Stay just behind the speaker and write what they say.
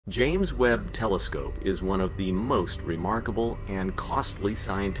James Webb Telescope is one of the most remarkable and costly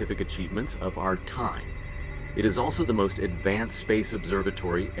scientific achievements of our time. It is also the most advanced space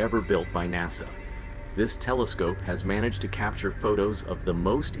observatory ever built by NASA. This telescope has managed to capture photos of the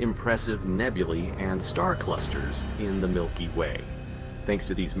most impressive nebulae and star clusters in the Milky Way. Thanks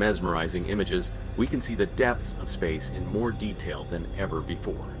to these mesmerizing images, we can see the depths of space in more detail than ever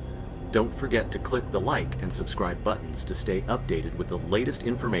before. Don't forget to click the like and subscribe buttons to stay updated with the latest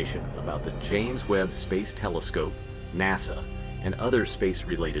information about the James Webb Space Telescope, NASA, and other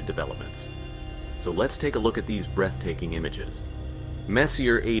space-related developments. So let's take a look at these breathtaking images.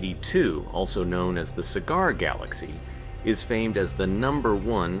 Messier 82, also known as the Cigar Galaxy, is famed as the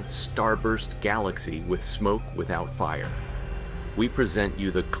 #1 starburst galaxy with smoke without fire. We present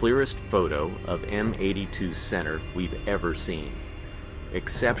you the clearest photo of M82's center we've ever seen.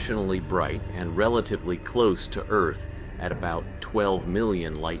 Exceptionally bright and relatively close to Earth at about 12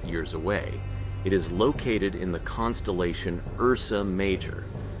 million light-years away, it is located in the constellation Ursa Major.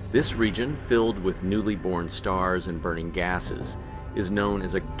 This region, filled with newly born stars and burning gases, is known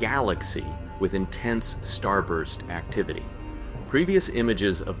as a galaxy with intense starburst activity. Previous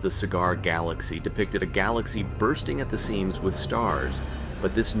images of the Cigar Galaxy depicted a galaxy bursting at the seams with stars,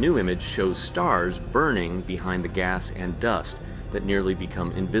 but this new image shows stars burning behind the gas and dust that nearly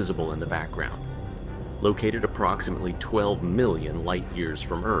become invisible in the background. Located approximately 12 million light-years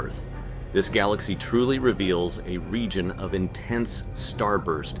from Earth, this galaxy truly reveals a region of intense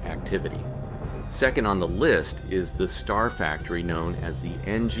starburst activity. Second on the list is the star factory known as the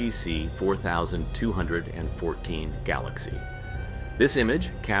NGC 4214 galaxy. This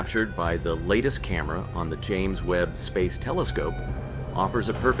image, captured by the latest camera on the James Webb Space Telescope, offers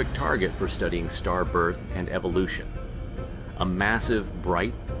a perfect target for studying star birth and evolution. A massive,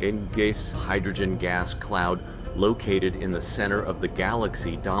 bright, engaged hydrogen gas cloud located in the center of the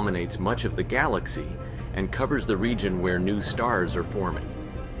galaxy dominates much of the galaxy and covers the region where new stars are forming.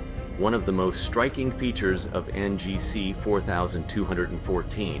 One of the most striking features of NGC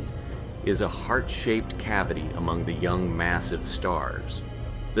 4214 is a heart-shaped cavity among the young massive stars.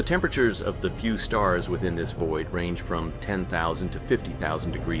 The temperatures of the few stars within this void range from 10,000 to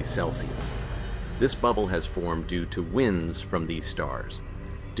 50,000 degrees Celsius. This bubble has formed due to winds from these stars.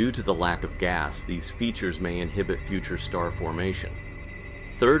 Due to the lack of gas, these features may inhibit future star formation.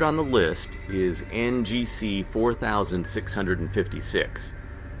 Third on the list is NGC 4656,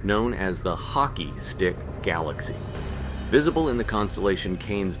 known as the Hockey Stick Galaxy. Visible in the constellation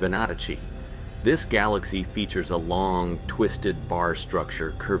Canes Venatici, this galaxy features a long, twisted bar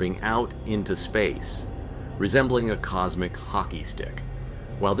structure curving out into space, resembling a cosmic hockey stick.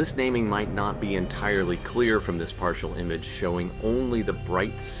 While this naming might not be entirely clear from this partial image showing only the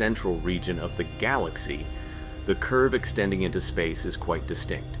bright central region of the galaxy, the curve extending into space is quite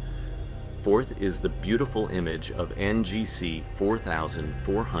distinct. Fourth is the beautiful image of NGC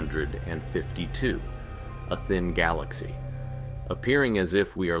 4452, a thin galaxy. Appearing as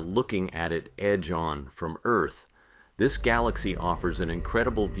if we are looking at it edge-on from Earth, this galaxy offers an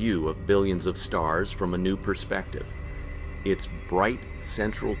incredible view of billions of stars from a new perspective. Its bright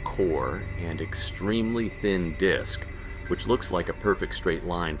central core and extremely thin disk, which looks like a perfect straight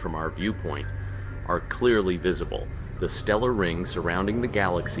line from our viewpoint, are clearly visible. The stellar ring surrounding the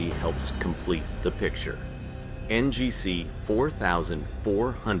galaxy helps complete the picture. NGC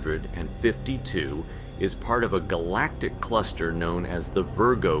 4452 is part of a galactic cluster known as the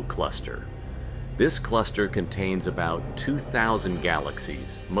Virgo cluster. This cluster contains about 2,000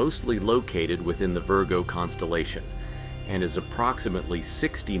 galaxies, mostly located within the Virgo constellation, and is approximately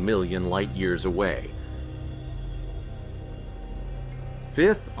 60 million light-years away.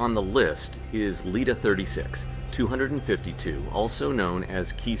 Fifth on the list is Lita 36, 252, also known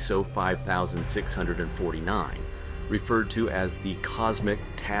as KISO 5649, referred to as the Cosmic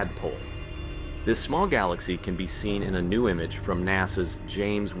Tadpole. This small galaxy can be seen in a new image from NASA's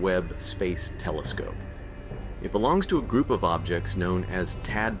James Webb Space Telescope. It belongs to a group of objects known as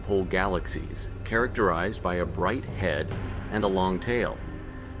tadpole galaxies, characterized by a bright head and a long tail.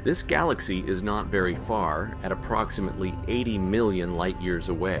 This galaxy is not very far, at approximately 80 million light-years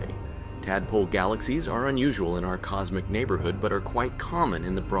away. Tadpole galaxies are unusual in our cosmic neighborhood, but are quite common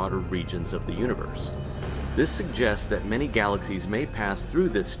in the broader regions of the universe. This suggests that many galaxies may pass through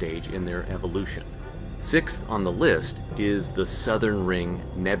this stage in their evolution. Sixth on the list is the Southern Ring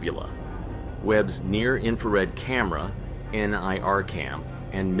Nebula. Webb's near-infrared camera, NIRCam,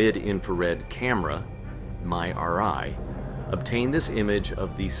 and mid-infrared camera, MIRI, obtained this image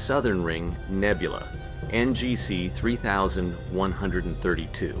of the Southern Ring Nebula, NGC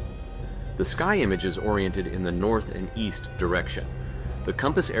 3132. The sky image is oriented in the north and east direction. The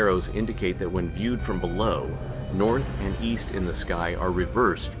compass arrows indicate that when viewed from below, north and east in the sky are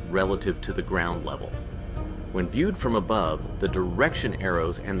reversed relative to the ground level. When viewed from above, the direction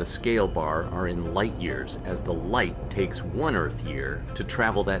arrows and the scale bar are in light years, as the light takes 1 Earth year to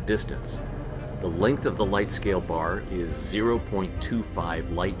travel that distance. The length of the light scale bar is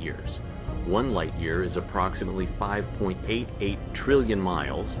 0.25 light years. 1 light year is approximately 5.88 trillion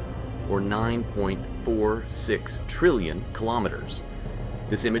miles, or 9.46 trillion kilometers.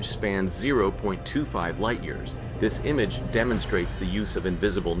 This image spans 0.25 light years. This image demonstrates the use of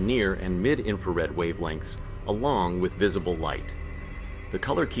invisible near and mid-infrared wavelengths along with visible light. The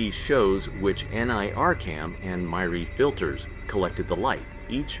color key shows which NIRCam and Messier filters collected the light.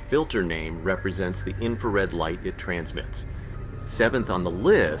 Each filter name represents the infrared light it transmits. 7th on the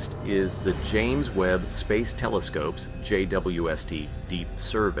list is the James Webb Space Telescope's JWST Deep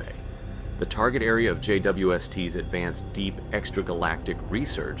Survey. The target area of JWST's Advanced Deep Extragalactic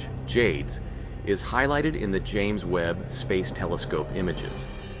Research, Jades, is highlighted in the James Webb Space Telescope images.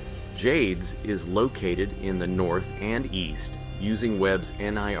 Jades is located in the north and east using Webb's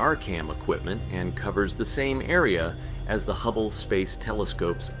NIRCam equipment and covers the same area as the Hubble Space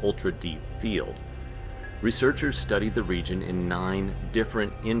Telescope's ultra-deep field. Researchers studied the region in 9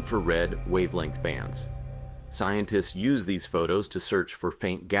 different infrared wavelength bands. Scientists use these photos to search for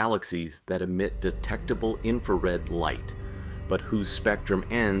faint galaxies that emit detectable infrared light, but whose spectrum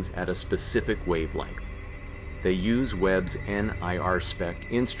ends at a specific wavelength. They use Webb's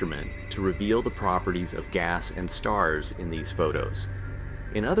NIRSpec instrument to reveal the properties of gas and stars in these photos.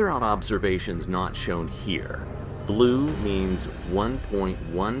 In other observations not shown here, blue means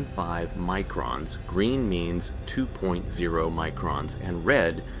 1.15 microns, green means 2.0 microns, and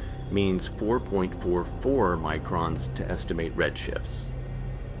red means 4.44 microns to estimate redshifts.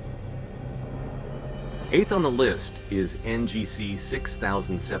 8th on the list is NGC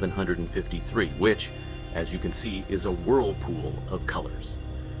 6753, which, as you can see, is a whirlpool of colors.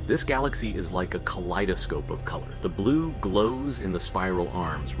 This galaxy is like a kaleidoscope of color. The blue glows in the spiral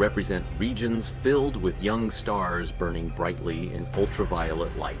arms represent regions filled with young stars burning brightly in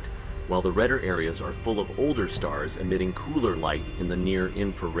ultraviolet light, while the redder areas are full of older stars emitting cooler light in the near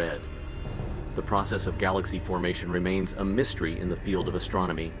infrared. The process of galaxy formation remains a mystery in the field of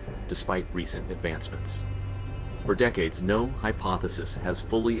astronomy, despite recent advancements. For decades, no hypothesis has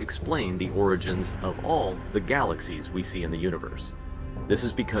fully explained the origins of all the galaxies we see in the universe. This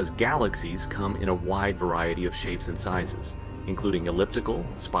is because galaxies come in a wide variety of shapes and sizes, including elliptical,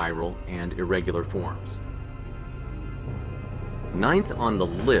 spiral, and irregular forms. 9th on the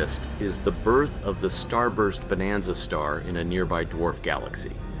list is the birth of the Starburst Bonanza star in a nearby dwarf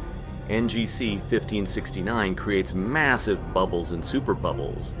galaxy. NGC 1569 creates massive bubbles and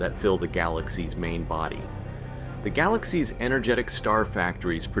superbubbles that fill the galaxy's main body. The galaxy's energetic star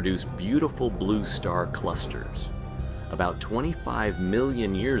factories produce beautiful blue star clusters. About 25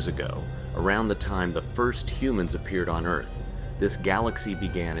 million years ago, around the time the first humans appeared on Earth, this galaxy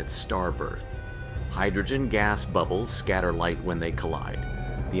began its star birth. Hydrogen gas bubbles scatter light when they collide.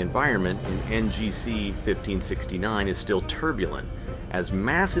 The environment in NGC 1569 is still turbulent, as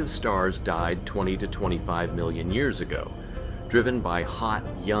massive stars died 20 to 25 million years ago, driven by hot,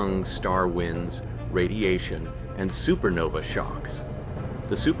 young star winds, radiation, and supernova shocks.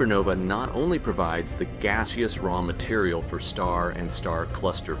 The supernova not only provides the gaseous raw material for star and star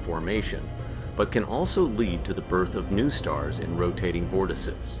cluster formation, but can also lead to the birth of new stars in rotating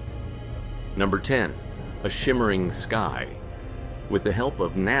vortices. Number 10, a shimmering sky. With the help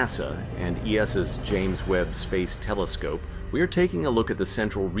of NASA and ESA's James Webb Space Telescope, we are taking a look at the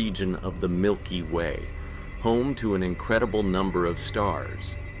central region of the Milky Way, home to an incredible number of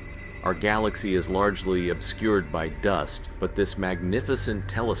stars. Our galaxy is largely obscured by dust, but this magnificent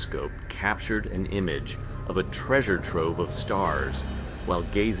telescope captured an image of a treasure trove of stars while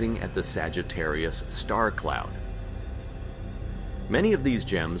gazing at the Sagittarius star cloud. Many of these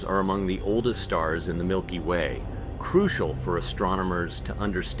gems are among the oldest stars in the Milky Way, crucial for astronomers to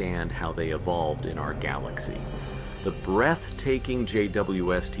understand how they evolved in our galaxy. The breathtaking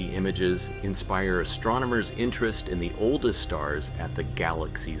JWST images inspire astronomers' interest in the oldest stars at the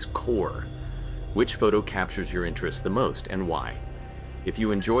galaxy's core. Which photo captures your interest the most, and why? If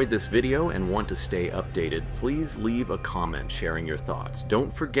you enjoyed this video and want to stay updated, please leave a comment sharing your thoughts.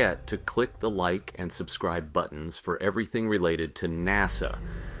 Don't forget to click the like and subscribe buttons for everything related to NASA,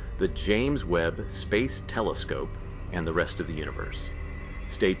 the James Webb Space Telescope, and the rest of the universe.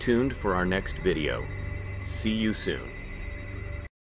 Stay tuned for our next video. See you soon.